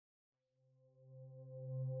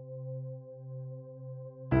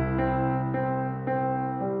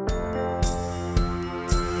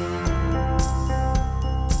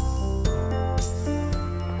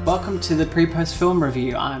welcome to the pre-post film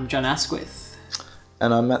review. I'm John Asquith.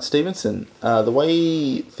 And I'm Matt Stevenson. The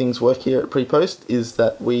way things work here at Pre-Post is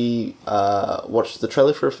that we watch the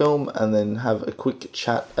trailer for a film and then have a quick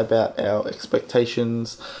chat about our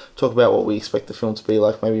expectations, talk about what we expect the film to be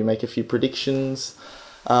like, maybe make a few predictions.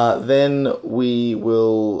 Then we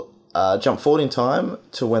will jump forward in time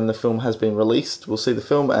to when the film has been released. We'll see the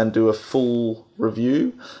film and do a full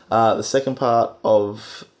review. The second part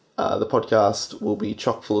of the podcast will be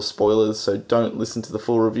chock full of spoilers, so don't listen to the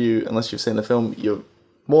full review unless you've seen the film. You're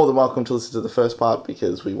more than welcome to listen to the first part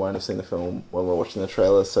because we won't have seen the film when we're watching the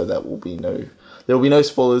trailer, so there will be no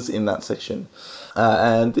spoilers in that section.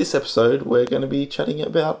 And this episode, we're going to be chatting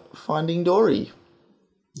about Finding Dory.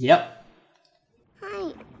 Yep.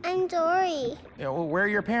 Hi, I'm Dory. Yeah, well, where are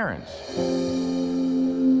your parents?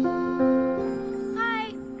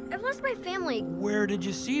 Hi, I've lost my family. Where did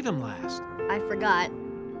you see them last? I forgot.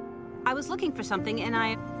 I was looking for something and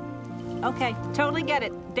Okay, totally get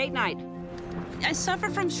it. Date night. I suffer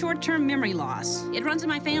from short-term memory loss. It runs in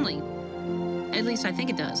my family. At least I think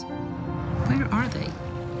it does. Where are they?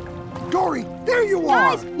 Dory, there you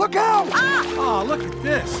Guys! are! Look out! Ah! Oh, look at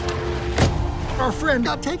this. Our friend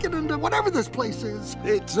got taken into whatever this place is.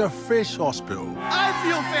 It's a fish hospital. I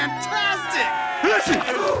feel fantastic! Listen!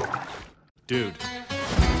 Dude.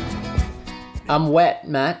 I'm wet,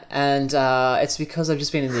 Matt, and it's because I've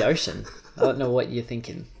just been in the ocean. I don't know what you're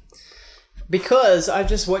thinking. Because I've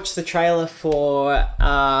just watched the trailer for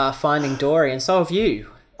Finding Dory, and so have you.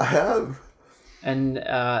 I have. And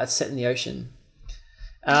it's set in the ocean.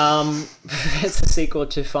 It's a sequel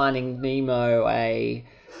to Finding Nemo, a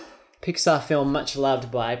Pixar film much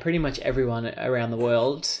loved by pretty much everyone around the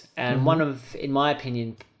world, and in my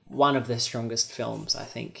opinion, one of the strongest films, I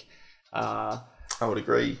think. I would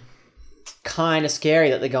agree. Kind of scary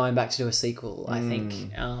that they're going back to do a sequel, I think.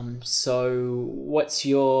 So what are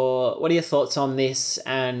your thoughts on this,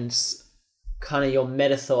 and kind of your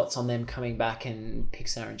meta thoughts on them coming back and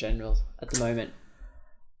Pixar in general at the moment?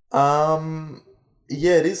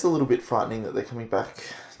 Yeah, it is a little bit frightening that they're coming back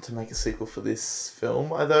to make a sequel for this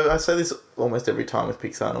film. Although I say this almost every time with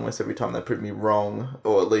Pixar, and almost every time they prove me wrong,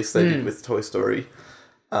 or at least they did with Toy Story.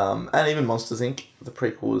 And even Monsters, Inc. The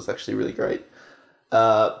prequel was actually really great.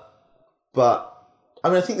 But I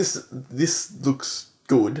mean, I think this looks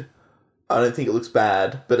good. I don't think it looks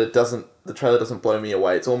bad, but the trailer doesn't blow me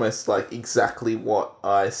away. It's almost like exactly what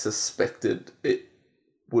I suspected it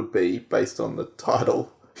would be based on the title.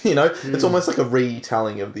 You know, it's almost like a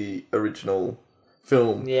retelling of the original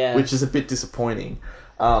film, which is a bit disappointing.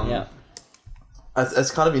 As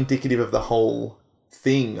kind of indicative of the whole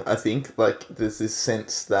thing, I think. Like, there's this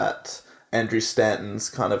sense that Andrew Stanton's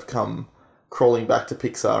kind of come crawling back to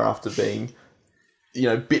Pixar after being,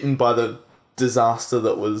 bitten by the disaster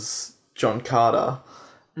that was John Carter,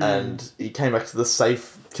 and he came back to the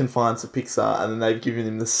safe confines of Pixar, and then they've given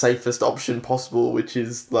him the safest option possible, which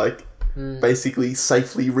is like basically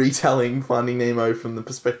safely retelling Finding Nemo from the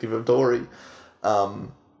perspective of Dory.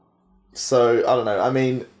 So I don't know. I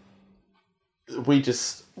mean, we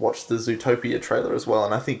just watched the Zootopia trailer as well,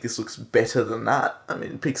 and I think this looks better than that. I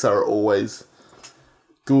mean, Pixar are always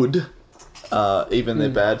good. Even their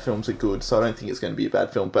bad films are good, so I don't think it's going to be a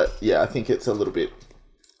bad film. But yeah, I think it's a little bit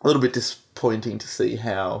disappointing to see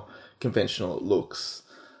how conventional it looks,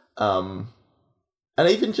 and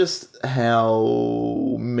even just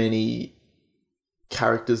how many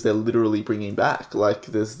characters they're literally bringing back. Like,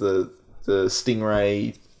 there's the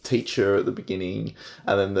stingray teacher at the beginning,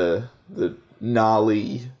 and then the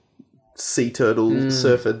gnarly sea turtle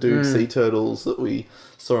surfer dude sea turtles that we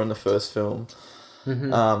saw in the first film.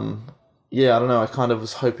 Yeah, I don't know. I kind of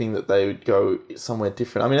was hoping that they would go somewhere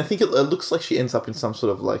different. I mean, I think it looks like she ends up in some sort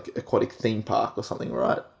of like aquatic theme park or something,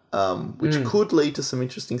 right? Which could lead to some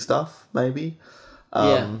interesting stuff, maybe.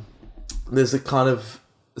 There's a kind of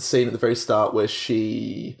scene at the very start where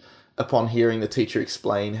she, upon hearing the teacher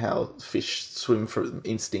explain how fish swim from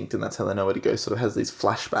instinct and that's how they know where to go, sort of has these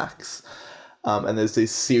flashbacks. And there's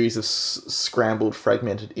this series of scrambled,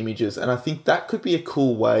 fragmented images. And I think that could be a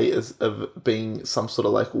cool way of being some sort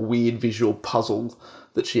of like weird visual puzzle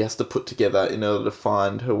that she has to put together in order to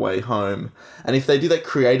find her way home. And if they do that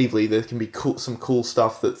creatively, there can be some cool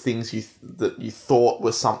stuff that things that you thought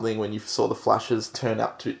was something when you saw the flashes turn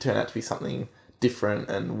out to be something different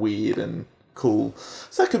and weird and cool.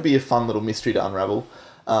 So that could be a fun little mystery to unravel.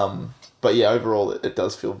 But yeah, overall, it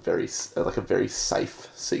does feel like a very safe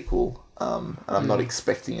sequel. And I'm not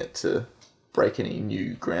expecting it to break any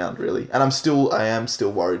new ground, really. And I am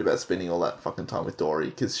still worried about spending all that fucking time with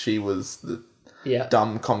Dory, because she was the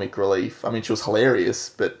dumb comic relief. I mean, she was hilarious,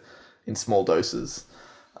 but in small doses.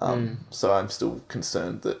 So I'm still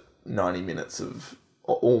concerned that 90 minutes of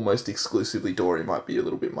almost exclusively Dory might be a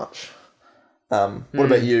little bit much. What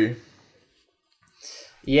about you?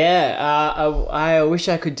 Yeah, I wish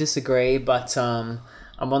I could disagree, but I'm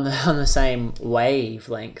on the same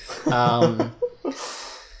wavelength.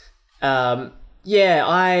 Yeah,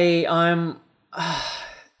 I'm.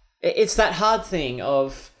 It's that hard thing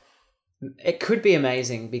of it could be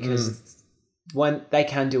amazing because when they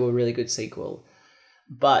can do a really good sequel,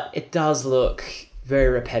 but it does look very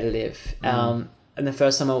repetitive. And the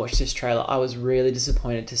first time I watched this trailer, I was really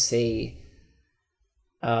disappointed to see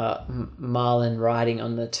Marlin riding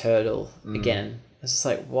on the turtle again. It's just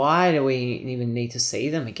like, why do we even need to see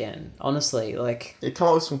them again? Honestly, like... It come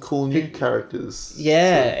up with some cool new characters.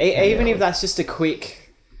 Yeah, even if that's just a quick...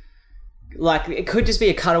 Like, it could just be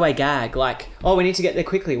a cutaway gag. Like, oh, we need to get there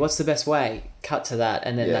quickly. What's the best way? Cut to that,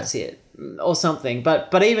 and then that's it. Or something.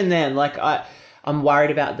 But even then, like, I'm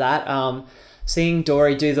worried about that. Seeing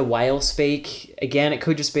Dory do the whale speak, again, it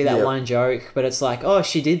could just be that one joke. But it's like, oh,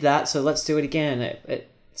 she did that, so let's do it again.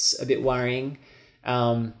 It's a bit worrying.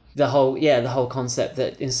 The whole concept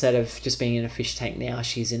that instead of just being in a fish tank now,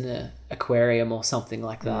 she's in an aquarium or something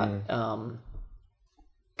like that.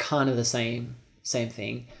 Kind of the same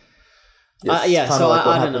thing. Yes, so like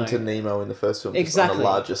what I don't know. happened to Nemo in the first film, Exactly. on a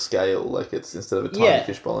larger scale. Like it's instead of a tiny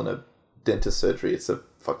fishbowl and a dentist surgery, it's a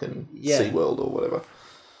fucking SeaWorld or whatever.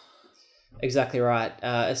 Exactly right.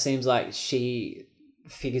 It seems like she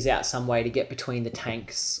figures out some way to get between the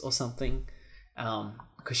tanks or something.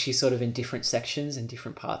 Because she's sort of in different sections and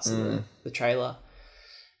different parts of the trailer.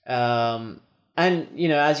 And, you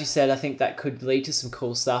know, as you said, I think that could lead to some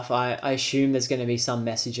cool stuff. I assume there's going to be some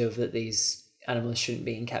message of that these animals shouldn't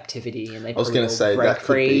be in captivity and they was going to say break that could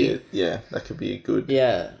free. that could be a good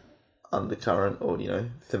undercurrent or, you know,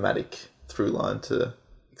 thematic through line to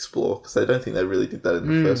explore. Because I don't think they really did that in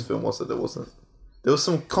the first film, was it? There was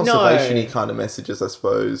some conservation-y kind of messages, I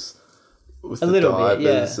suppose, with the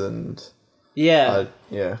divers and... Yeah.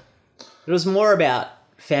 It was more about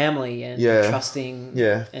family and trusting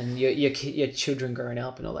and your children growing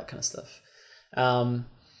up and all that kind of stuff. So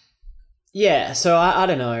I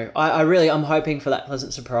don't know. I'm hoping for that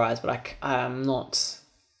pleasant surprise, but I'm not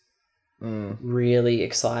really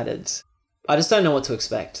excited. I just don't know what to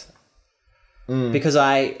expect. Because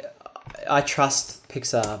I trust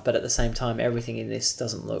Pixar, but at the same time, everything in this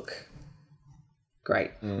doesn't look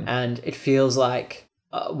great. And it feels like...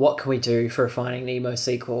 what can we do for a Finding Nemo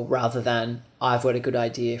sequel rather than I've got a good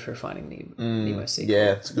idea for a Finding Nemo sequel?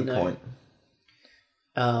 Yeah, it's a good point.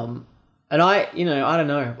 And I don't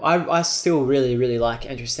know. I still really, really like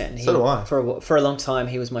Andrew Stanton. So do I. For a long time,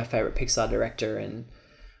 he was my favourite Pixar director, and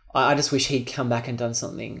I just wish he'd come back and done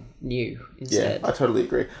something new instead. Yeah, I totally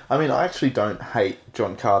agree. I mean, I actually don't hate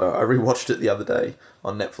John Carter. I rewatched it the other day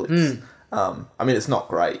on Netflix. I mean, it's not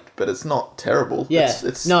great, but it's not terrible. Yeah.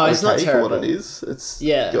 It's not terrible for what it is. It's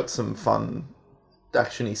got some fun,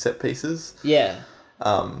 action-y set pieces. Yeah.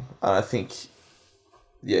 And I think,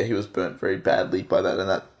 he was burnt very badly by that, and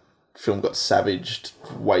that film got savaged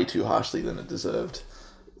way too harshly than it deserved.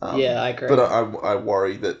 I agree. But I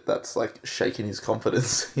worry that that's like shaking his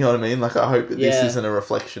confidence. You know what I mean? Like, I hope that this isn't a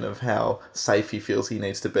reflection of how safe he feels he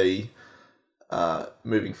needs to be.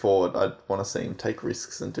 Moving forward, I'd want to see him take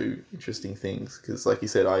risks and do interesting things because, like you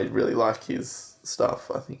said, I really like his stuff.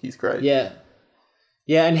 I think he's great. Yeah,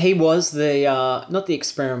 and he was the not the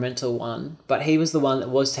experimental one, but he was the one that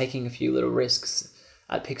was taking a few little risks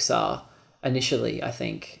at Pixar initially, I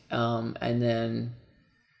think. And then,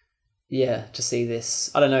 to see this,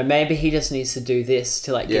 I don't know, maybe he just needs to do this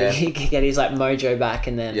to like get his like mojo back,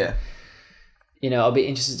 and then you know, I'll be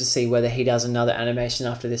interested to see whether he does another animation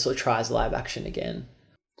after this or tries live action again.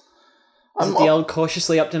 Is it the old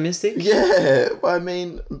cautiously optimistic? Yeah, I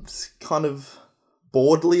mean, it's kind of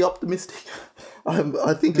boredly optimistic.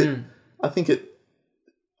 I think it'll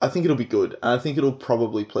be good, and I think it'll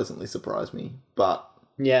probably pleasantly surprise me. But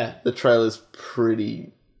the trailer's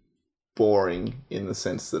pretty boring in the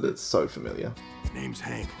sense that it's so familiar. Name's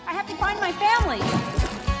Hank. I have to find my family.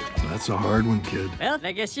 That's a hard one, kid. Well,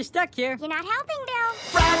 I guess you're stuck here. You're not helping, Bill.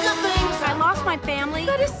 I lost my family.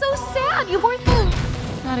 That is so sad. You weren't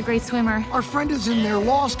not a great swimmer. Our friend is in there,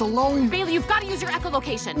 lost, alone. Bailey, you've got to use your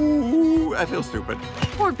echolocation. Ooh, I feel stupid.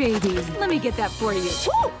 Poor baby. Let me get that for you.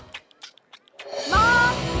 Woo!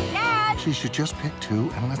 Mom, Dad. She should just pick two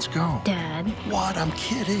and let's go. Dad. What? I'm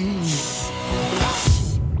kidding.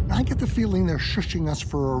 I get the feeling they're shushing us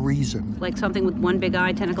for a reason. Like something with one big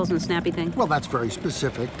eye, tentacles, and a snappy thing? Well, that's very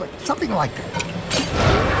specific, but something like that.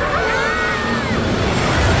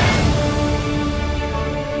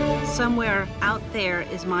 somewhere out there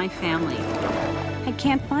is my family. I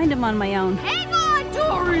can't find him on my own. Hang on,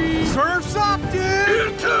 Dory! Surf's up,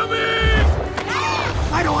 dude! Incoming!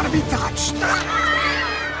 I don't want to be touched.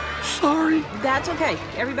 Sorry. That's okay.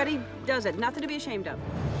 Everybody does it. Nothing to be ashamed of.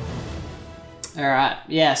 All right.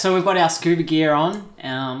 Yeah, so we've got our scuba gear on,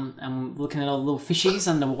 and we're looking at all the little fishies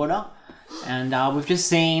underwater. And we've just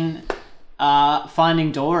seen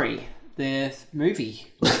Finding Dory, the movie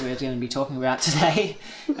that we're going to be talking about today.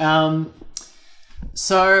 I'm just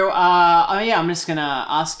going to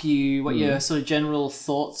ask you what your sort of general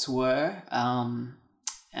thoughts were.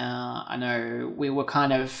 I know we were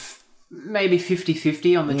kind of maybe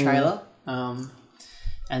 50-50 on the trailer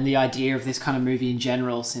and the idea of this kind of movie in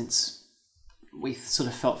general, since we sort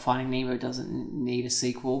of felt Finding Nemo doesn't need a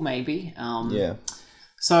sequel, maybe.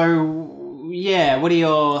 So, yeah, what are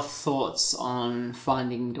your thoughts on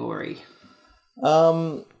Finding Dory?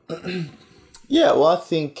 I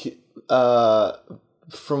think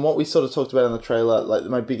from what we sort of talked about in the trailer, like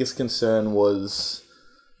my biggest concern was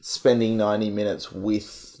spending 90 minutes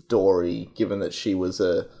with Dory, given that she was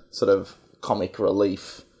a sort of comic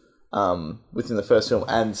relief within the first film,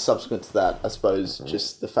 and subsequent to that, I suppose,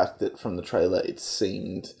 just the fact that from the trailer it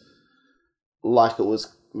seemed like it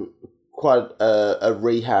was quite a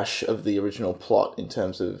rehash of the original plot in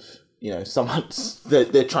terms of, they're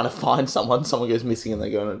trying to find someone goes missing and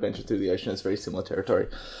they go on an adventure through the ocean. It's very similar territory.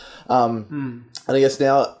 And I guess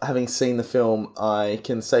now, having seen the film, I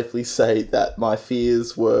can safely say that my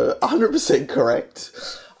fears were 100% correct.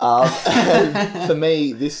 And for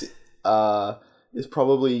me, this is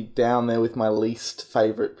probably down there with my least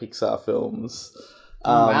favourite Pixar films.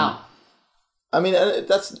 Wow. I mean,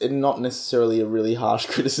 that's not necessarily a really harsh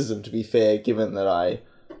criticism, to be fair, given that I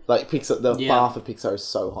like Pixar. The bar for Pixar is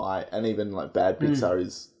so high, and even like bad Pixar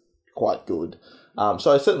is quite good.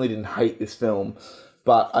 So I certainly didn't hate this film,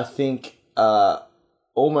 but I think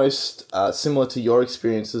almost similar to your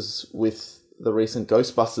experiences with the recent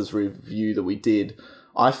Ghostbusters review that we did,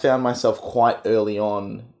 I found myself quite early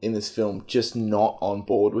on in this film just not on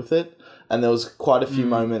board with it, and there was quite a few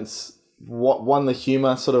moments. The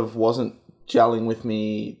humour sort of wasn't gelling with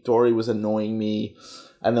me. Dory was annoying me,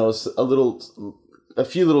 and there was a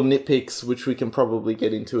few little nitpicks which we can probably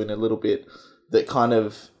get into in a little bit that kind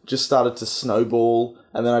of just started to snowball,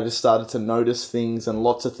 and then I just started to notice things, and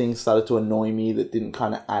lots of things started to annoy me that didn't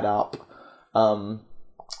kind of add up.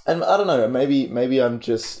 And I don't know, maybe it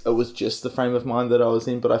was just the frame of mind that I was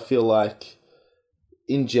in, but I feel like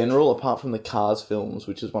in general, apart from the Cars films,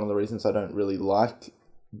 which is one of the reasons I don't really like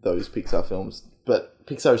those Pixar films, but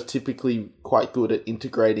Pixar is typically quite good at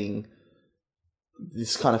integrating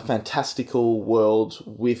this kind of fantastical world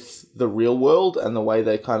with the real world, and the way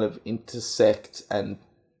they kind of intersect, and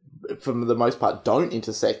for the most part don't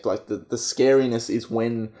intersect. Like the scariness is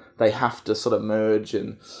when they have to sort of merge,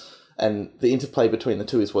 and the interplay between the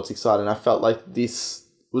two is what's exciting. I felt like this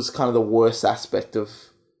was kind of the worst aspect of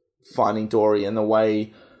Finding Dory, and the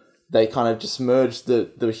way they kind of just merged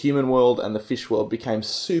the human world and the fish world became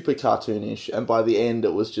super cartoonish, and by the end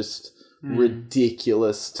it was just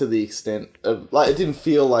ridiculous to the extent of, like, it didn't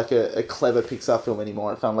feel like a clever Pixar film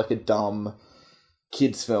anymore. It felt like a dumb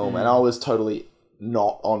kids film, and I was totally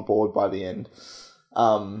not on board by the end.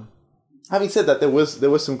 Having said that, there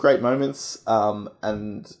were some great moments,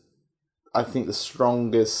 and I think the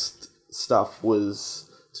strongest stuff was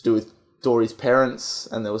to do with Dory's parents,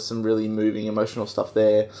 and there was some really moving emotional stuff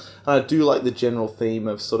there. And I do like the general theme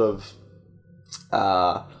of sort of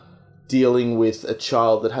dealing with a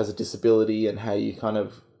child that has a disability, and how you kind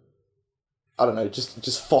of, I don't know,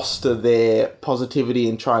 just foster their positivity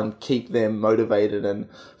and try and keep them motivated and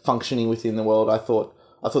functioning within the world. I thought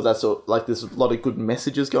that's like there's a lot of good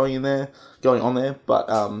messages going on there, but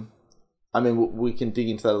I mean, we can dig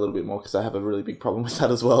into that a little bit more, because I have a really big problem with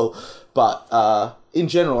that as well. But in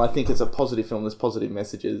general, I think it's a positive film. There's positive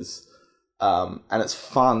messages, and it's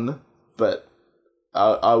fun, but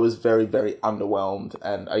I was very, very underwhelmed.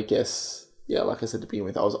 And I guess, yeah, like I said to begin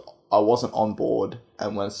with, I wasn't on board.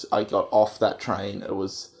 And once I got off that train, it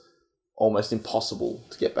was almost impossible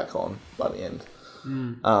to get back on by the end.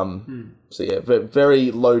 So yeah, very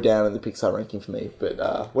low down in the Pixar ranking for me. But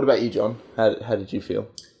what about you, John? How did you feel?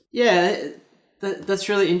 Yeah, that's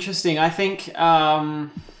really interesting. I think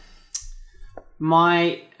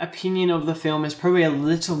my opinion of the film is probably a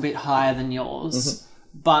little bit higher than yours,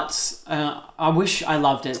 but I wish I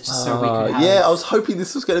loved it just so we could have... Yeah, I was hoping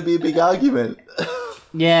this was going to be a big argument.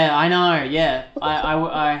 Yeah, I know, yeah.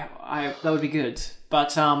 I that would be good.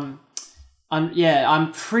 But I'm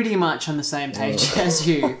pretty much on the same page as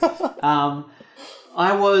you. I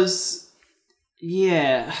was...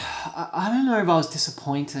 Yeah, I don't know if I was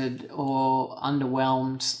disappointed or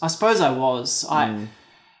underwhelmed. I suppose I was.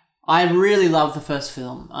 I really loved the first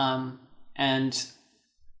film, and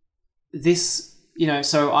this,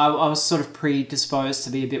 so I was sort of predisposed to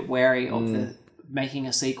be a bit wary of making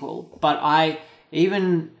a sequel. But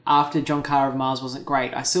even after John Carter of Mars wasn't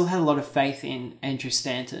great, I still had a lot of faith in Andrew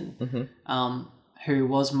Stanton, who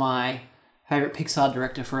was my favourite Pixar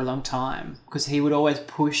director for a long time, because he would always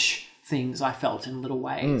push things, I felt, in little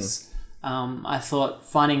ways. I thought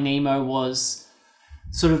Finding Nemo was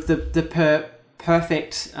sort of the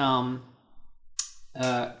perfect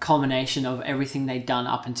culmination of everything they'd done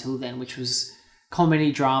up until then, which was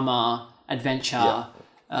comedy, drama, adventure,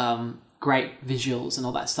 great visuals and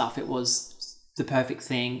all that stuff. It was the perfect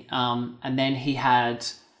thing. And then he had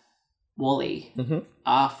WALL-E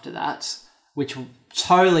after that, which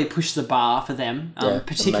totally pushed the bar for them,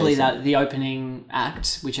 particularly the opening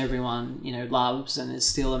act, which everyone loves and is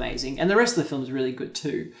still amazing, and the rest of the film is really good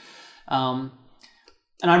too. And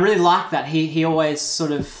I really like that he always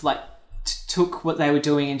sort of like took what they were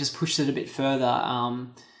doing and just pushed it a bit further.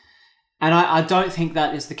 And I don't think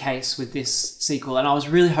that is the case with this sequel, and I was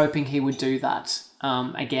really hoping he would do that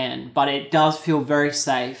again, but it does feel very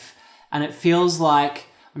safe, and it feels like,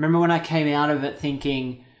 I remember when I came out of it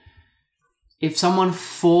thinking, if someone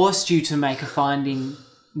forced you to make a Finding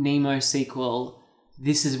Nemo sequel,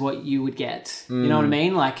 this is what you would get. You know what I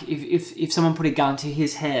mean? Like if someone put a gun to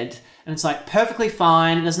his head and it's like perfectly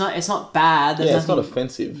fine, it's not bad. There's it's not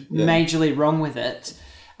offensive. Majorly wrong with it.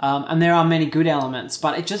 And there are many good elements,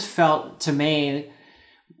 but it just felt to me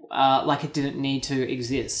like it didn't need to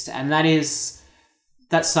exist. And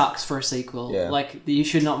that sucks for a sequel. Yeah. Like, you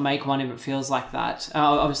should not make one if it feels like that.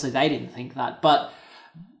 Obviously they didn't think that, but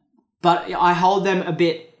I hold them a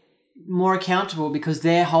bit more accountable, because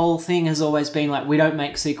their whole thing has always been like, we don't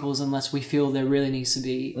make sequels unless we feel there really needs to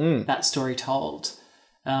be that story told.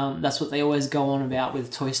 That's what they always go on about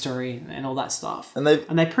with Toy Story and all that stuff. And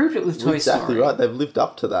they proved it with Toy Story. Exactly right. They've lived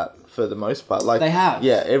up to that for the most part. Like, they have.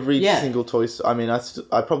 Yeah, every single Toy Story. I mean,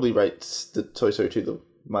 I probably rate the Toy Story 2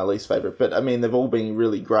 my least favourite, but I mean, they've all been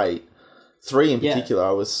really great. 3 in particular,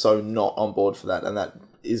 I was so not on board for that, and that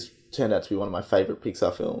turned out to be one of my favourite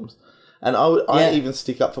Pixar films. And I even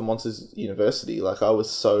stick up for Monsters University. Like, I was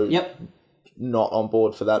so not on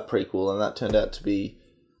board for that prequel, and that turned out to be,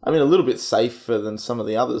 I mean, a little bit safer than some of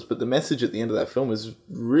the others, but the message at the end of that film is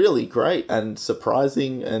really great and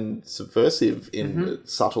surprising and subversive in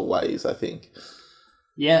subtle ways, I think.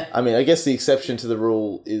 Yeah. I mean, I guess the exception to the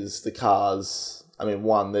rule is the Cars. I mean,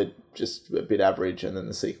 one, they're just a bit average, and then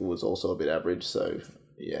the sequel was also a bit average, so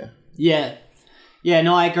yeah. Yeah. Yeah,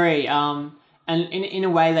 no, I agree. And in a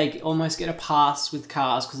way, they almost get a pass with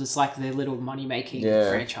Cars, because it's like their little money-making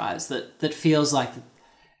franchise that feels like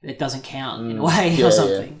it doesn't count in a way or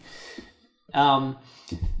something. So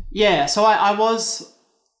I was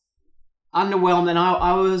underwhelmed, and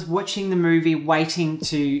I was watching the movie waiting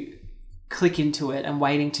to click into it and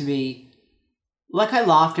waiting to be... Like, I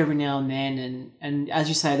laughed every now and then, and as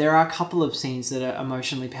you say, there are a couple of scenes that are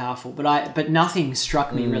emotionally powerful, but nothing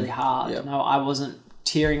struck me really hard. Yep. No, I wasn't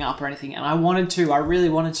tearing up or anything, and I really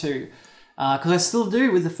wanted to, because I still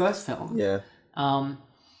do with the first film. So I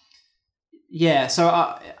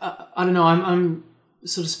don't know, I'm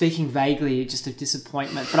sort of speaking vaguely just of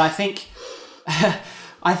disappointment, but I think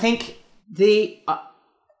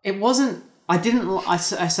it wasn't, I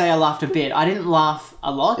say I laughed a bit. I didn't laugh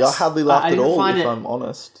a lot. Yeah, I hardly laughed at all, if I'm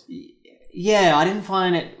honest. Yeah, I didn't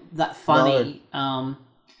find it that funny. No.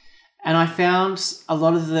 And I found a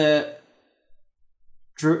lot of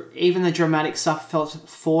even the dramatic stuff felt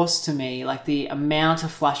forced to me, like the amount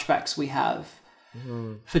of flashbacks we have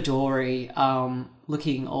for Dory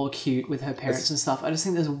looking all cute with her parents and stuff. I just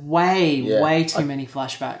think there's way too many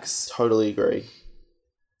flashbacks. Totally agree.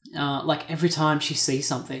 Like, every time she sees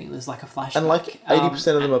something, there's like a flashback. And like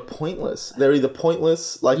 80% of them are pointless. They're either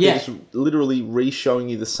pointless, like they're just literally re-showing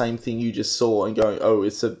you the same thing you just saw and going, oh,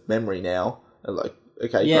 it's a memory now. And like,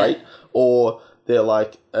 okay, great. Or they're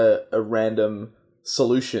like a random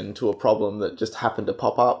solution to a problem that just happened to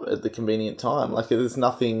pop up at the convenient time. Like, there's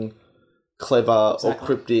nothing clever or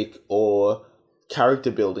cryptic or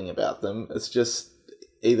character building about them. It's just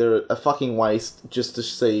either a fucking waste just to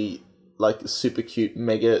see like super cute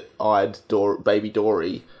mega-eyed baby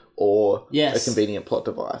Dory, or a convenient plot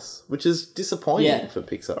device, which is disappointing for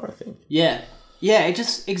Pixar, I think. Yeah, it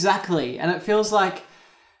just, exactly. And it feels like,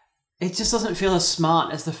 it just doesn't feel as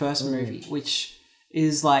smart as the first movie, which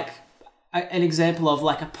is like an example of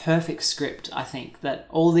like a perfect script, I think, that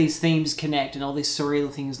all these themes connect and all these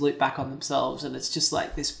surreal things loop back on themselves, and it's just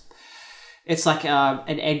like this it's like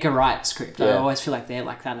an Edgar Wright script. I Yeah. always feel like they're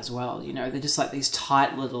like that as well. You know, they're just like these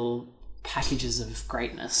tight little packages of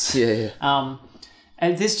greatness. Yeah.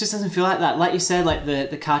 And this just doesn't feel like that. Like you said, like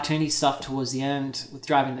the cartoony stuff towards the end with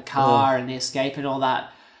driving the car and the escape and all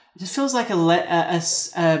that. It just feels like a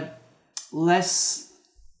less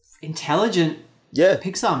intelligent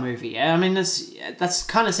Pixar movie. I mean, that's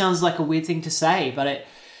kind of sounds like a weird thing to say, but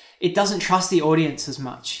it doesn't trust the audience as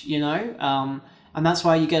much, you know? And that's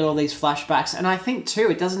why you get all these flashbacks. And I think, too,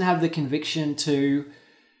 it doesn't have the conviction to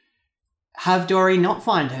have Dory not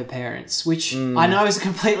find her parents, which I know is a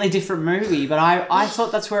completely different movie, but I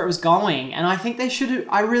thought that's where it was going. And I think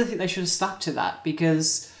I really think they should have stuck to that,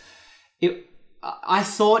 because I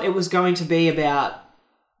thought it was going to be about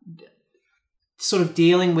sort of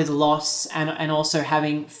dealing with loss and also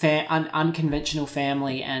having unconventional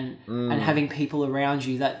family and having people around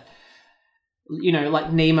you that, you know,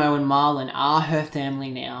 like Nemo and Marlin are her family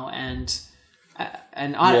now, and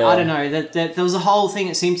I don't know, that there was a whole thing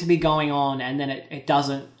that seemed to be going on, and then it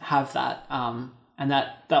doesn't have that, and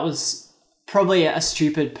that was probably a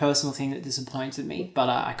stupid personal thing that disappointed me, but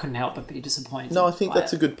I couldn't help but be disappointed. No, I think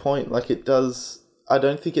that's a good point. Like, it does. I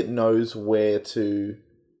don't think it knows where to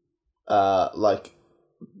like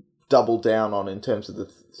double down on in terms of the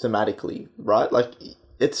thematically, right? Like,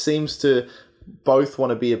 it seems to both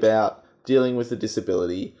want to be about dealing with the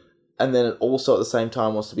disability, and then it also at the same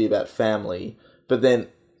time wants to be about family. But then,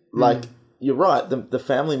 like, you're right, the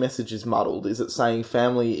family message is muddled. Is it saying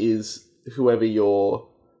family is whoever you're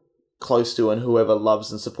close to and whoever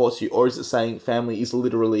loves and supports you, or is it saying family is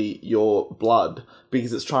literally your blood,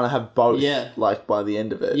 because it's trying to have both, like, by the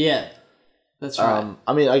end of it? Yeah. That's right.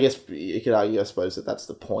 I mean, I guess you could argue, I suppose, that that's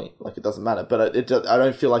the point. Like, it doesn't matter. But I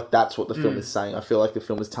don't feel like that's what the film is saying. I feel like the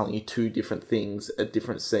film is telling you two different things at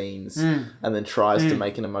different scenes, and then tries to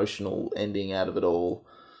make an emotional ending out of it all.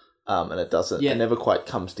 And it doesn't. It never quite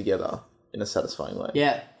comes together in a satisfying way.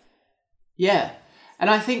 Yeah. Yeah.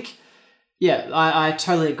 And I think, I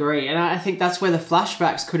totally agree. And I think that's where the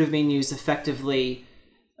flashbacks could have been used effectively.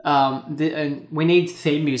 And we need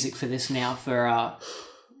theme music for this now for...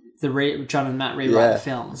 John and Matt rewrite the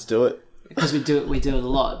film. Let's do it. Because we do it a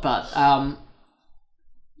lot. But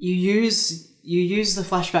you use the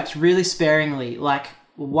flashbacks really sparingly, like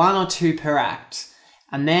 1 or 2 per act.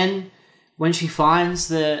 And then when she finds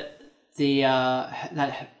that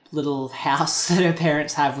little house that her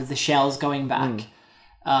parents have with the shells going back,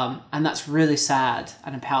 and that's really sad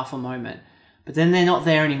and a powerful moment. But then they're not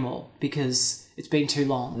there anymore because it's been too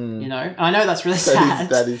long, you know? I know that's really sad.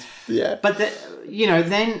 That is, yeah. But,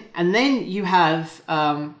 then you have,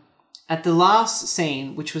 at the last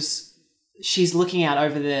scene, which was, she's looking out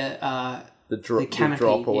over the canopy. The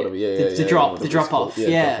drop or whatever, the drop off,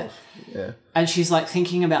 Yeah. And she's, like,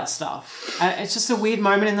 thinking about stuff. And it's just a weird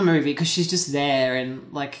moment in the movie because she's just there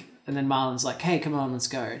and, like, and then Marlon's like, hey, come on, let's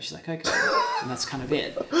go. And she's like, okay. And that's kind of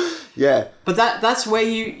it. Yeah. But that's where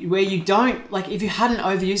you don't, like, if you hadn't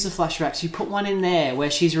overused the flashbacks, you put one in there where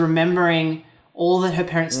she's remembering all that her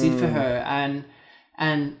parents did for her,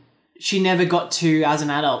 and she never got to, as an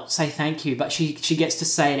adult, say thank you, but she gets to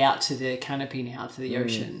say it out to the canopy now, to the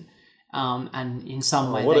ocean. And in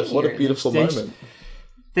some way what a beautiful moment.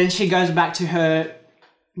 Then she goes back to her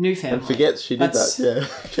new family. And forgets she did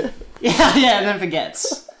that, yeah, and then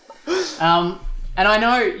forgets. And I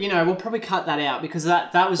know, we'll probably cut that out because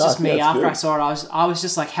that was just me. After I saw it, I was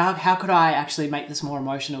just like, how could I actually make this more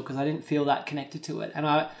emotional? Because I didn't feel that connected to it, and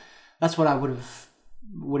that's what I would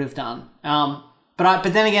have done. But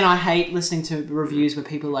then again, I hate listening to reviews where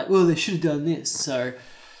people are like, well, they should have done this. So,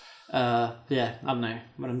 I don't know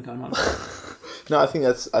what I'm going on. No, I think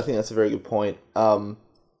that's a very good point.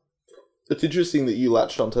 It's interesting that you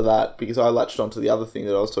latched onto that because I latched onto the other thing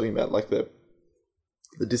that I was talking about, like the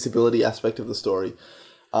disability aspect of the story.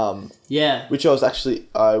 Which I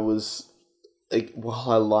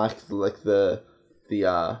liked like the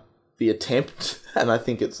attempt, and I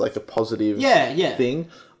think it's like a positive thing.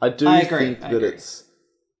 I agree think that it's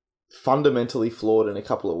fundamentally flawed in a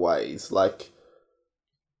couple of ways. Like,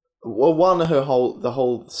 well, one, the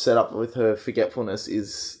whole setup with her forgetfulness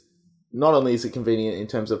is not only is it convenient in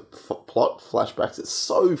terms of plot flashbacks, it's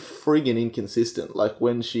so friggin' inconsistent. Like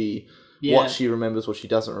when she what she remembers, what she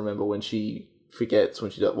doesn't remember, when she forgets,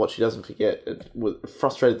 what she doesn't forget. It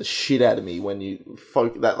frustrated the shit out of me when you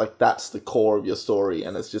that's the core of your story,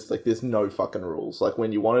 and it's just like there's no fucking rules. Like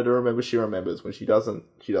when you want her to remember, she remembers. When she doesn't,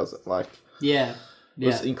 she doesn't. Like it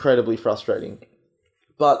was incredibly frustrating.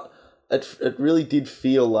 But it really did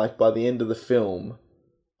feel like by the end of the film,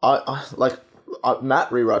 I Matt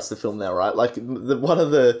rewrites the film now, right? Like one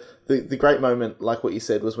of the great moment, like what you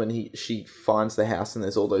said, was when she finds the house and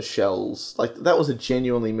there's all those shells. Like that was a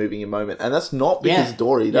genuinely moving moment, and that's not because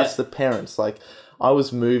Dory. That's the parents. Like I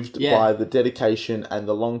was moved by the dedication and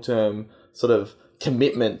the long-term sort of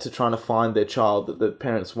commitment to trying to find their child that the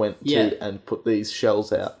parents went to and put these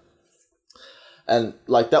shells out. And,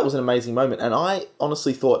 like, that was an amazing moment. And I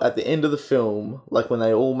honestly thought at the end of the film, like, when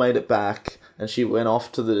they all made it back and she went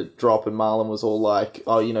off to the drop and Marlon was all like,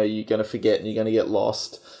 oh, you know, you're going to forget and you're going to get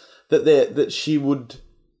lost, that she would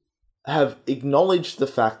have acknowledged the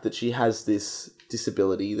fact that she has this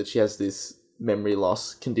disability, that she has this memory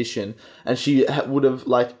loss condition, and she would have,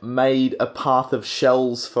 like, made a path of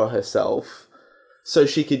shells for herself so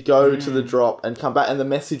she could go to the drop and come back, and the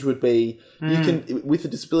message would be, you can, with a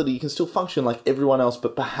disability, you can still function like everyone else,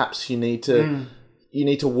 but perhaps you need to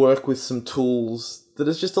work with some tools that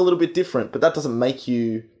is just a little bit different, but that doesn't make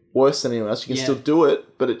you worse than anyone else. You can still do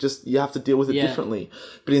it, but you have to deal with it differently.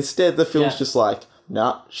 But instead, the film's just like,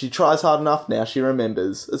 nah, she tries hard enough, now she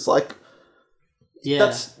remembers. It's like,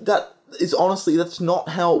 that is honestly, that's not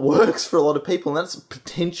how it works for a lot of people, and that's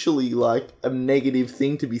potentially like a negative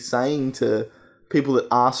thing to be saying to people that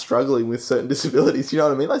are struggling with certain disabilities. You know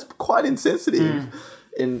what I mean? That's quite insensitive.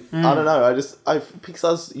 And I don't know.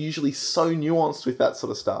 Pixar's usually so nuanced with that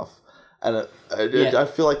sort of stuff, and I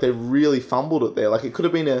feel like they really fumbled it there. Like it could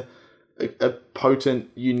have been a potent,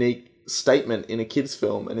 unique statement in a kids'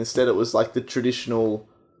 film, and instead it was like the traditional.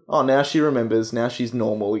 Oh, now she remembers. Now she's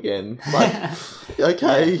normal again. Like,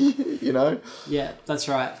 okay, you know. Yeah, that's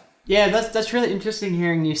right. Yeah, that's really interesting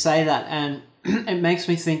hearing you say that, and it makes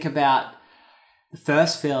me think about the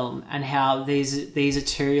first film and how these are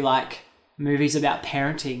two like movies about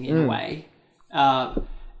parenting in a way.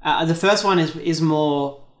 The first one is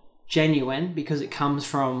more genuine because it comes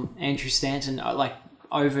from Andrew Stanton like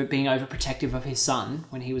being overprotective of his son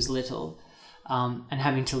when he was little, and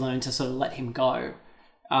having to learn to sort of let him go.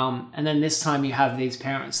 And then this time you have these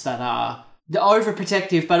parents that are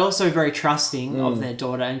overprotective but also very trusting of their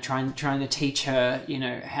daughter and trying to teach her, you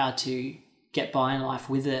know, how to get by in life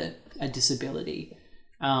with a disability.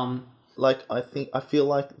 I feel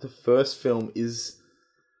like the first film is,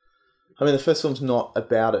 I mean, the first film's not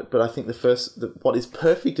about it, but I think what is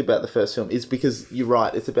perfect about the first film is because you're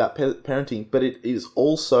right, it's about parenting, but it is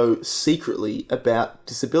also secretly about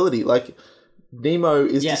disability. Like, Nemo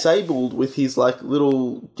is disabled with his, like,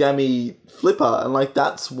 little gammy flipper, and, like,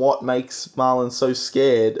 that's what makes Marlon so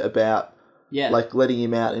scared about, like, letting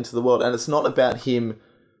him out into the world. And it's not about him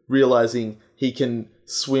realizing he can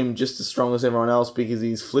swim just as strong as everyone else because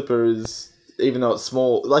his flipper is, even though it's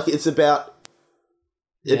small, like, it's about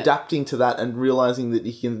adapting to that and realizing that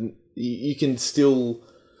you can still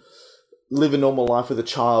live a normal life with a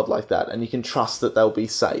child like that, and you can trust that they'll be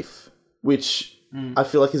safe, which I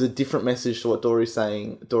feel like is a different message to what Dory's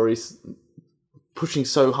saying. Dory's pushing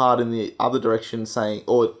so hard in the other direction, saying,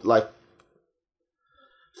 or like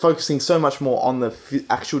focusing so much more on the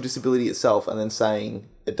actual disability itself, and then saying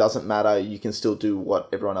it doesn't matter, you can still do what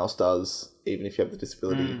everyone else does, even if you have the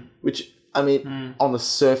disability. Which, I mean, on the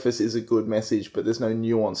surface is a good message, but there's no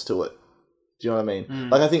nuance to it. Do you know what I mean?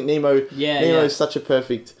 Like, I think Nemo is such a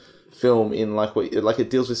perfect film in like it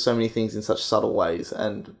deals with so many things in such subtle ways,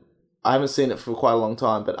 and I haven't seen it for quite a long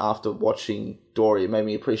time, but after watching Dory, it made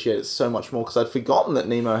me appreciate it so much more, because I'd forgotten that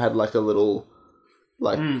Nemo had like a little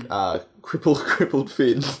crippled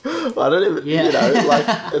fin. I don't even, you know,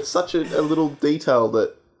 like, it's such a little detail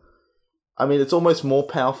that, I mean, it's almost more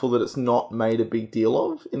powerful that it's not made a big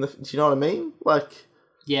deal of do you know what I mean? Like,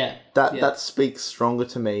 that speaks stronger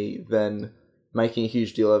to me than making a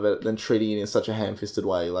huge deal of it, than treating it in such a ham-fisted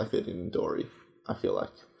way like they did in Dory, I feel like.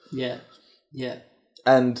 Yeah.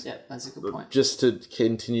 And that's a good point. Just to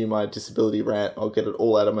continue my disability rant, I'll get it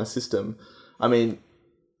all out of my system. I mean,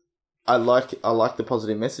 I like the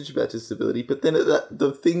positive message about disability, but then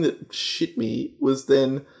the thing that shit me was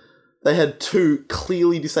then they had two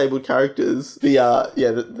clearly disabled characters.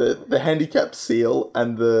 The handicapped seal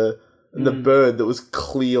and the bird that was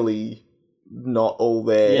clearly not all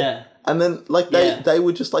there. Yeah. And then like they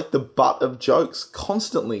were just like the butt of jokes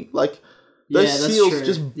constantly. Like, those seals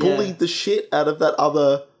just bullied the shit out of that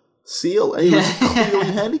other seal, and he was clearly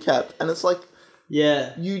handicapped. And it's like,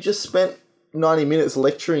 you just spent 90 minutes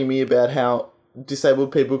lecturing me about how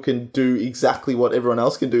disabled people can do exactly what everyone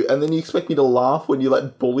else can do, and then you expect me to laugh when you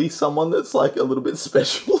like bully someone that's like a little bit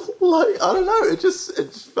special. Like, I don't know, it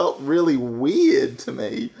just felt really weird to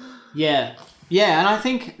me. Yeah, and I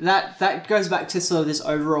think that goes back to sort of this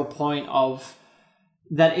overall point of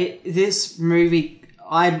that this movie,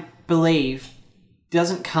 I believe,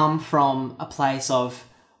 doesn't come from a place of,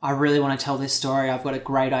 I really want to tell this story. I've got a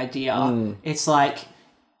great idea. It's like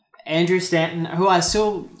Andrew Stanton, who I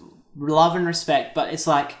still love and respect, but it's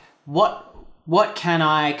like, what can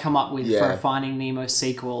I come up with for a Finding Nemo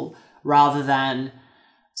sequel rather than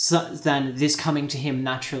this coming to him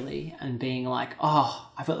naturally and being like,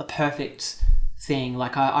 oh, I've got the perfect thing.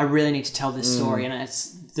 Like, I really need to tell this story, and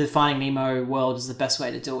it's the Finding Nemo world is the best way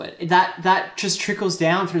to do it. That just trickles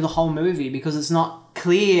down through the whole movie because it's not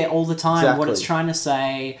clear all the time what it's trying to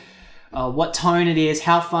say, what tone it is,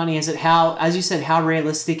 how funny is it, how, as you said, how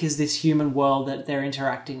realistic is this human world that they're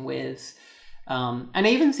interacting with. And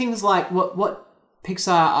even things like what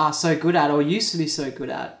Pixar are so good at, or used to be so good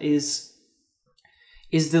at, is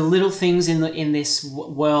the little things in this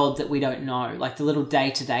world that we don't know, like the little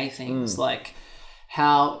day-to-day things, like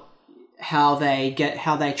how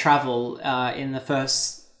they travel in the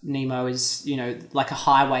first Nemo is, like a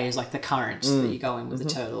highway is like the current that you go in with the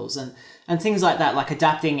turtles and things like that, like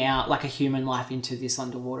adapting out like a human life into this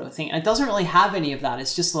underwater thing. And it doesn't really have any of that.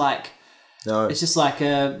 It's just like it's just like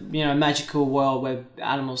a magical world where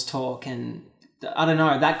animals talk, and I don't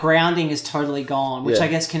know, that grounding is totally gone, which I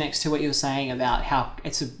guess connects to what you were saying about how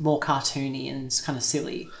it's more cartoony and it's kind of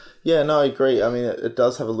silly. Yeah, no, I agree. I mean, it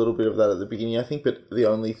does have a little bit of that at the beginning, I think, but the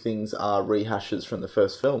only things are rehashes from the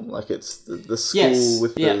first film. Like, it's the school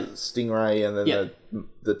with the stingray and then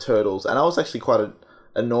the turtles. And I was actually quite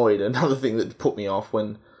annoyed. Another thing that put me off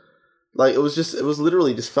when, like, it was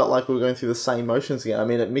literally just felt like we were going through the same motions again. I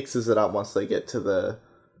mean, it mixes it up once they get to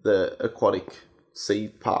the aquatic sea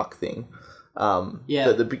park thing. But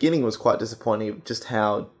the beginning was quite disappointing, just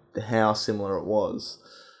how similar it was.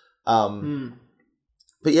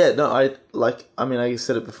 But yeah, no, I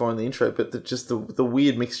said it before in the intro, but the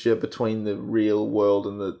weird mixture between the real world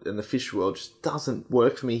and the fish world just doesn't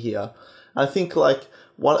work for me here. I think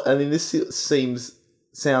this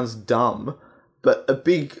sounds dumb, but a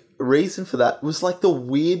big reason for that was like the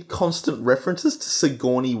weird constant references to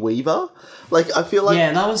Sigourney Weaver. Like, I feel like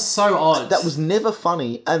that was so odd. That was never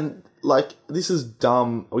funny, and like, this is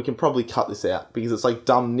dumb. We can probably cut this out because it's like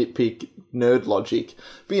dumb nitpick nerd logic.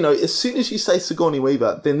 But as soon as you say Sigourney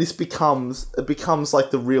Weaver, then it becomes like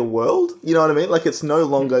the real world. You know what I mean? Like, it's no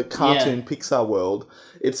longer cartoon Pixar world.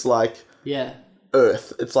 It's like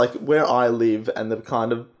Earth. It's like where I live and the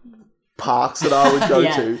kind of parks that I would go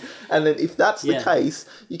to. And then if that's the case,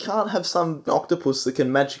 you can't have some octopus that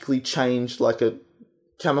can magically change like a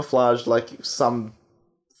camouflage, like some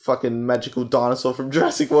fucking magical dinosaur from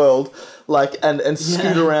Jurassic World, like, and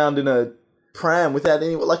scoot around in a pram without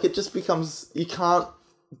any, like, it just becomes, you can't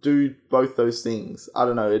do both those things. I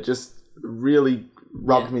don't know, it just really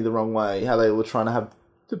rubbed me the wrong way, how they were trying to have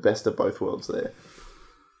the best of both worlds there.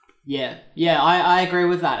 I agree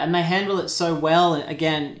with that, and they handle it so well,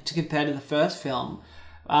 again, to compare to the first film,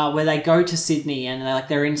 where they go to Sydney and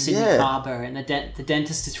they're in Sydney Harbour, and the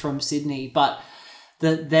dentist is from Sydney, but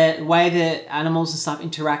the way the animals and stuff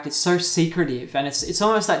interact, it's so secretive, and it's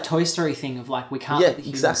almost that Toy Story thing of like, we can't let the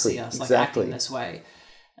humans see us like acting this way.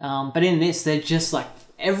 But in this, they're just like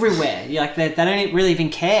everywhere. Like they don't really even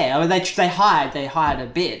care. I mean, they hide a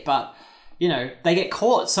bit, but they get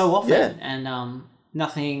caught so often, and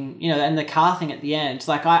nothing. And the car thing at the end.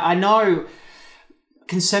 Like I know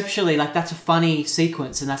conceptually, like that's a funny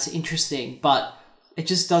sequence and that's interesting, but it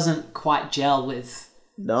just doesn't quite gel with.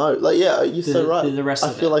 No, like, you're so right. The rest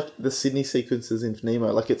I feel like the Sydney sequences in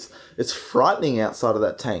Nemo, like, it's frightening outside of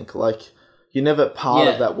that tank. Like, you're never part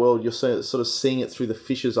of that world. You're sort of seeing it through the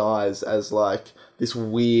fish's eyes as, like, this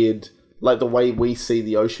weird, like, the way we see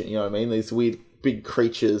the ocean, you know what I mean? These weird big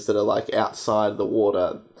creatures that are, like, outside the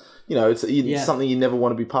water. It's something you never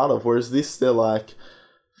want to be part of. Whereas this, they're, like,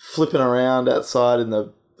 flipping around outside in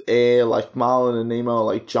the air, like Marlin and Nemo are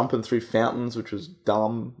like jumping through fountains, which was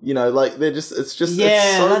dumb. Like, it's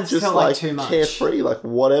so just like too much. Carefree, like,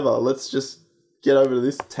 whatever, let's just get over to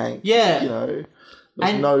this tank. There's no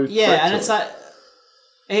threat and it's like,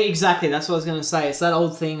 exactly, that's what I was going to say. It's that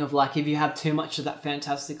old thing of like, if you have too much of that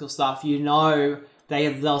fantastical stuff,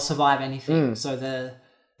 they'll survive anything. So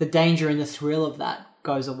the danger and the thrill of that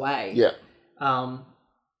goes away.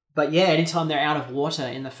 But anytime they're out of water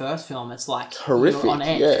in the first film, it's like horrific. You're on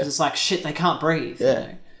edge because it's like, shit, they can't breathe.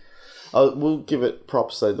 We'll give it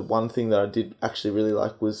props though. The one thing that I did actually really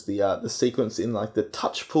like was the sequence in like the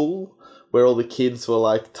touch pool where all the kids were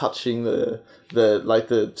like touching the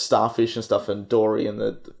starfish and stuff, and Dory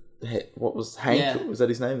and what was Hank? Was that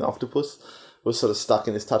his name? The octopus was sort of stuck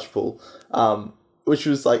in this touch pool, which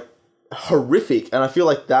was like horrific, and I feel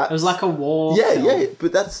like that it was like a war film.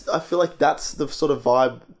 But I feel like that's the sort of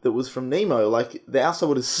vibe that was from Nemo. Like, the outside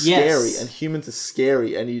world is scary and humans are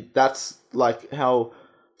scary, and that's like how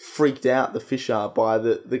freaked out the fish are by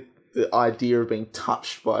the idea of being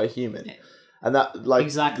touched by a human. Yeah. And that, like,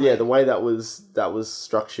 exactly. Yeah, the way that was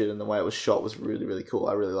structured and the way it was shot was really, really cool.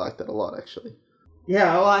 I really liked that a lot, actually.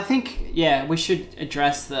 Yeah, well, I think, we should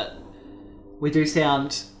address that we do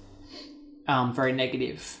sound very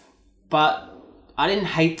negative, but I didn't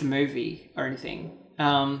hate the movie or anything.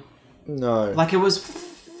 No. Like, it was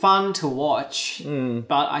fun to watch,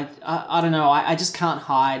 but I don't know, I just can't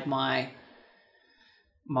hide my...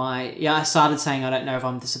 I started saying I don't know if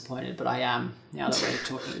I'm disappointed, but I am, now that we're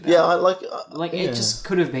talking about it. It just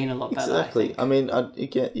could have been a lot better. Exactly. I mean,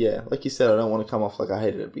 like you said, I don't want to come off like I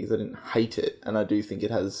hated it because I didn't hate it, and I do think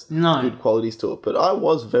it has good qualities to it, but I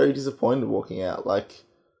was very disappointed walking out. Like,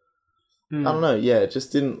 I don't know, it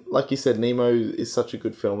just didn't, like you said, Nemo is such a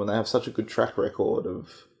good film, and they have such a good track record of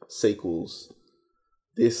sequels.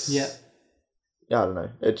 I don't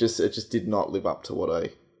know, it just did not live up to what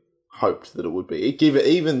I hoped that it would be.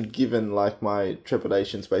 Even given like my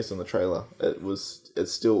trepidations based on the trailer, it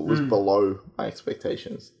still was below my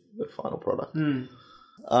expectations. The final product.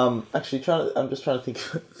 Actually, I'm just trying to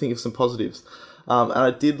think of some positives. And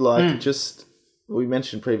I did like we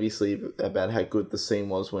mentioned previously about how good the scene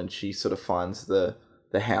was when she sort of finds the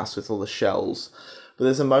house with all the shells. But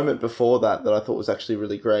there's a moment before that I thought was actually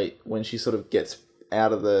really great when she sort of gets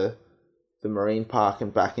out of the marine park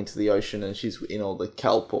and back into the ocean, and she's in all the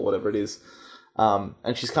kelp or whatever it is,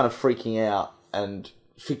 and she's kind of freaking out and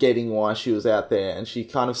forgetting why she was out there, and she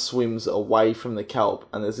kind of swims away from the kelp,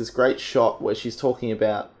 and there's this great shot where she's talking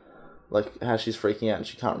about like how she's freaking out and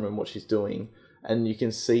she can't remember what she's doing, and you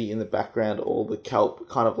can see in the background all the kelp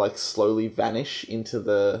kind of like slowly vanish into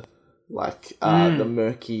the the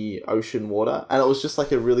murky ocean water, and it was just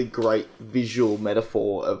like a really great visual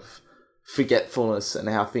metaphor of forgetfulness and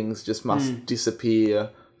how things just must disappear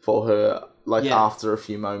for her after a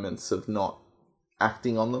few moments of not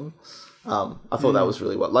acting on them. I thought that was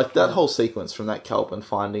really well, like that whole sequence from that kelp and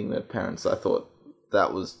finding their parents. I thought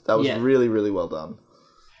that was really, really well done.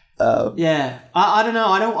 I don't know,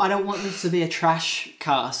 I don't want this to be a trash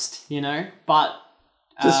cast, but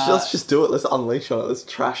let's just do it. Let's unleash on it. Let's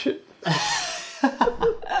trash it.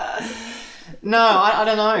 No, I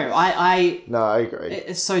don't know. No, I agree.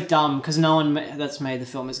 It's so dumb because no one that's made the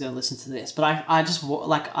film is going to listen to this. But I just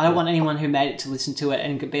I don't want anyone who made it to listen to it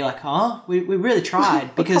and could be like, "Huh, we really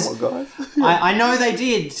tried." Because come on, guys. I know they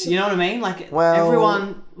did. You know what I mean? Like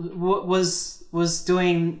everyone was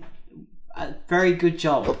doing a very good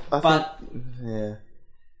job. I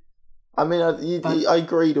mean, I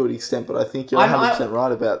agree to an extent, but I think you're 100%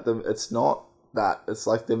 right about them. It's not that. It's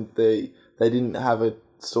like they didn't have a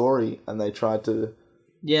story and they tried to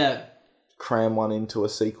cram one into a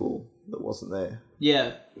sequel that wasn't there.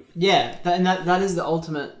 That is the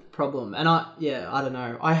ultimate problem, and I don't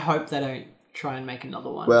know, I hope they don't try and make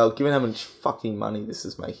another one. Well, given how much fucking money this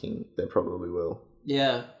is making, they probably will.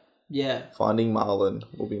 Finding Marlin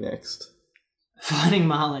will be next. Finding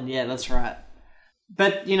Marlin, that's right.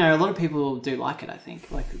 But a lot of people do like it, I think,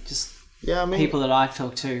 people that I've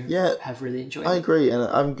talked to have really enjoyed it. I agree, and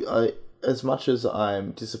I as much as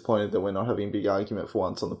I'm disappointed that we're not having a big argument for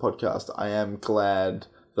once on the podcast, I am glad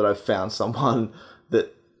that I've found someone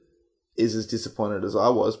that is as disappointed as I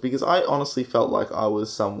was, because I honestly felt like I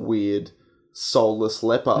was some weird soulless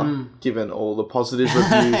leper given all the positive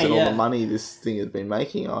reviews and all the money this thing has been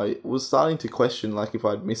making. I was starting to question if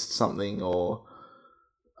I'd missed something, or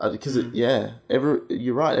because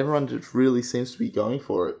you're right, everyone just really seems to be going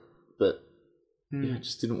for it, but it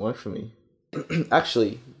just didn't work for me.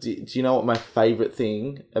 Actually, do you know what my favourite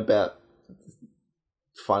thing about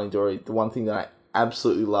Finding Dory, the one thing that I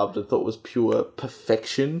absolutely loved and thought was pure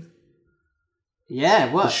perfection?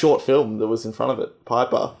 Yeah, what? The short film that was in front of it,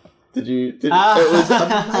 Piper. It was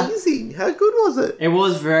amazing. How good was it? It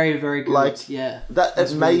was very, very good.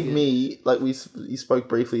 It made me, you spoke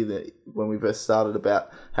briefly when we first started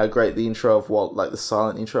about how great the intro of the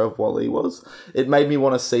silent intro of Wall-E was. It made me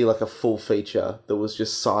want to see a full feature that was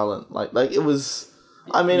just silent. It was,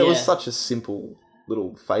 it was such a simple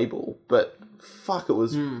little fable, but fuck, it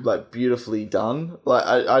was beautifully done.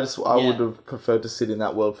 I would have preferred to sit in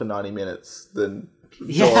that world for 90 minutes than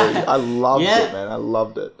Dory. I loved it, man. I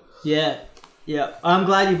loved it. Yeah. I'm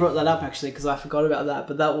glad you brought that up, actually, because I forgot about that.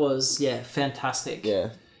 But that was, fantastic.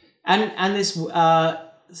 Yeah. And this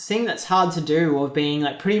thing that's hard to do of being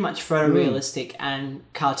pretty much photorealistic and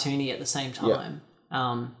cartoony at the same time.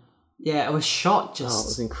 It was shot just it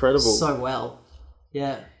was incredible. So well.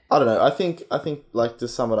 Yeah. I don't know. I think to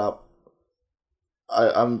sum it up,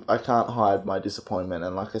 I can't hide my disappointment,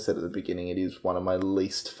 and like I said at the beginning, it is one of my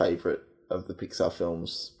least favourite of the Pixar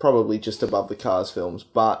films, probably just above the Cars films,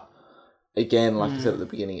 but again, like I said at the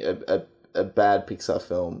beginning, a bad Pixar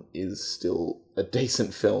film is still a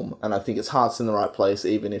decent film, and I think its heart's in the right place,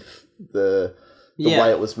 even if the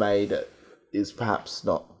way it was made is perhaps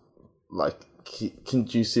not like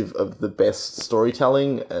conducive of the best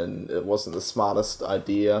storytelling, and it wasn't the smartest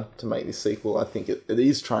idea to make this sequel. I think it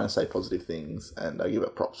is trying to say positive things, and I give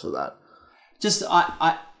it props for that. Just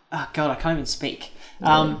oh God, I can't even speak.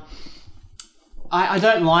 I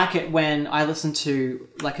don't like it when I listen to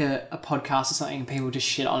like a podcast or something and people just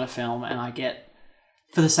shit on a film and I get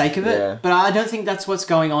for the sake of it. Yeah. But I don't think that's what's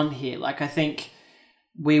going on here. Like I think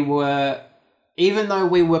even though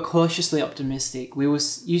we were cautiously optimistic,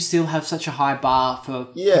 you still have such a high bar for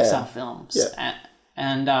Pixar films. Yeah.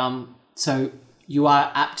 And so you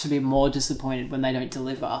are apt to be more disappointed when they don't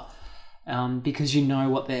deliver because you know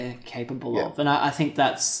what they're capable of. And I think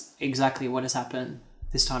that's exactly what has happened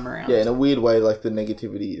this time around. Yeah, in a weird way, like the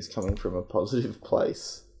negativity is coming from a positive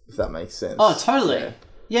place, if that makes sense. Oh, totally.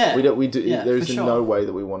 Yeah. There is no way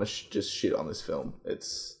that we want to just shit on this film.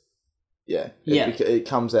 It's, it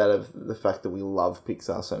comes out of the fact that we love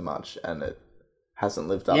Pixar so much and it hasn't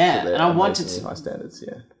lived up to their amazingly high standards.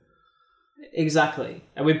 Yeah. Exactly.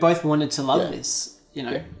 And we both wanted to love this, you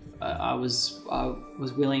know. I was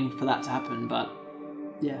willing for that to happen, but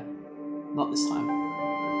not this time.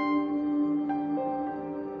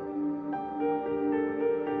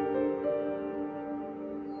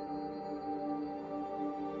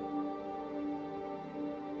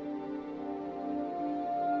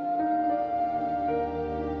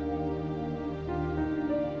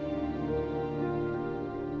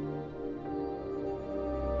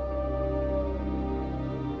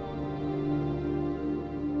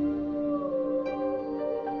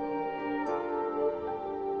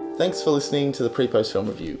 Thanks for listening to the Pre-Post Film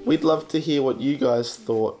Review. We'd love to hear what you guys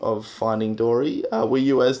thought of Finding Dory. Were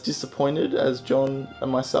you as disappointed as John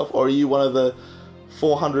and myself, or are you one of the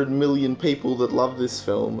 400 million people that love this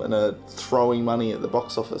film and are throwing money at the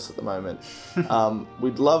box office at the moment?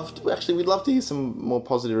 We'd love to hear some more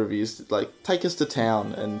positive reviews. Like, take us to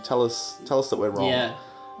town and tell us that we're wrong. Yeah.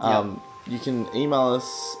 You can email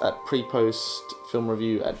us at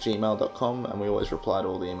prepostfilmreview@gmail.com, and we always reply to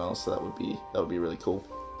all the emails, so that would be really cool.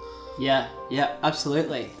 Yeah,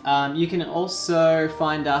 absolutely. You can also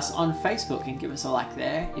find us on Facebook and give us a like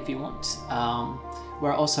there if you want.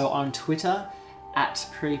 We're also on Twitter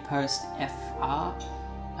 @prepostfr,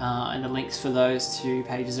 and the links for those two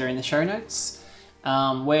pages are in the show notes.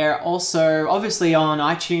 We're also obviously on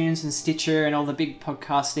iTunes and Stitcher and all the big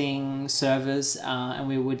podcasting servers, and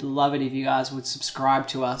we would love it if you guys would subscribe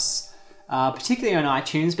to us, particularly on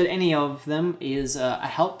iTunes, but any of them is a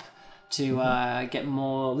help to get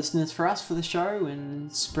more listeners for us for the show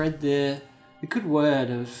and spread the good word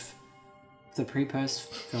of the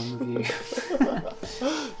Pre-Post Film Review.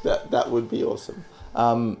 that would be awesome.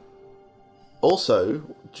 Also,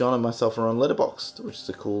 John and myself are on Letterboxd, which is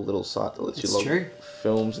a cool little site that lets you log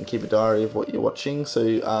films and keep a diary of what you're watching. So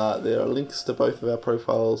there are links to both of our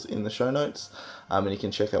profiles in the show notes, and you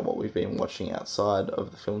can check out what we've been watching outside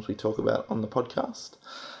of the films we talk about on the podcast.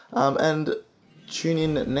 And tune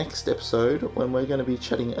in next episode when we're going to be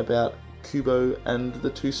chatting about Kubo and the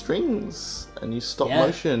Two Strings, a new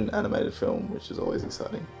stop-motion animated film, which is always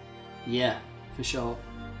exciting. Yeah, for sure.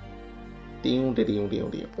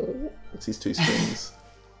 It's his two strings.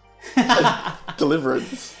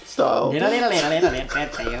 Deliverance style.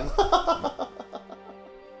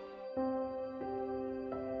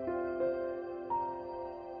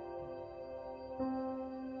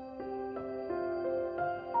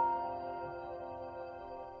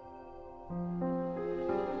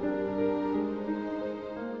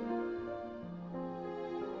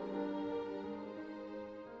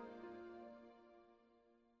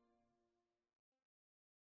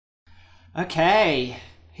 Okay,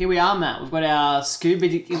 here we are, Matt. We've got our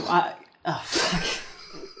Scooby... oh, fuck.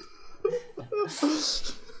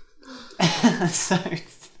 So,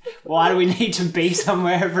 why do we need to be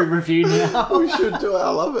somewhere every review now? We should do it. I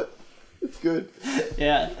love it. It's good.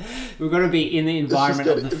 Yeah, we've got to be in the environment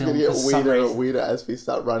of the film. It's going to get weirder and weirder as we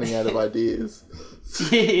start running out of ideas.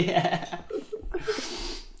 Yeah.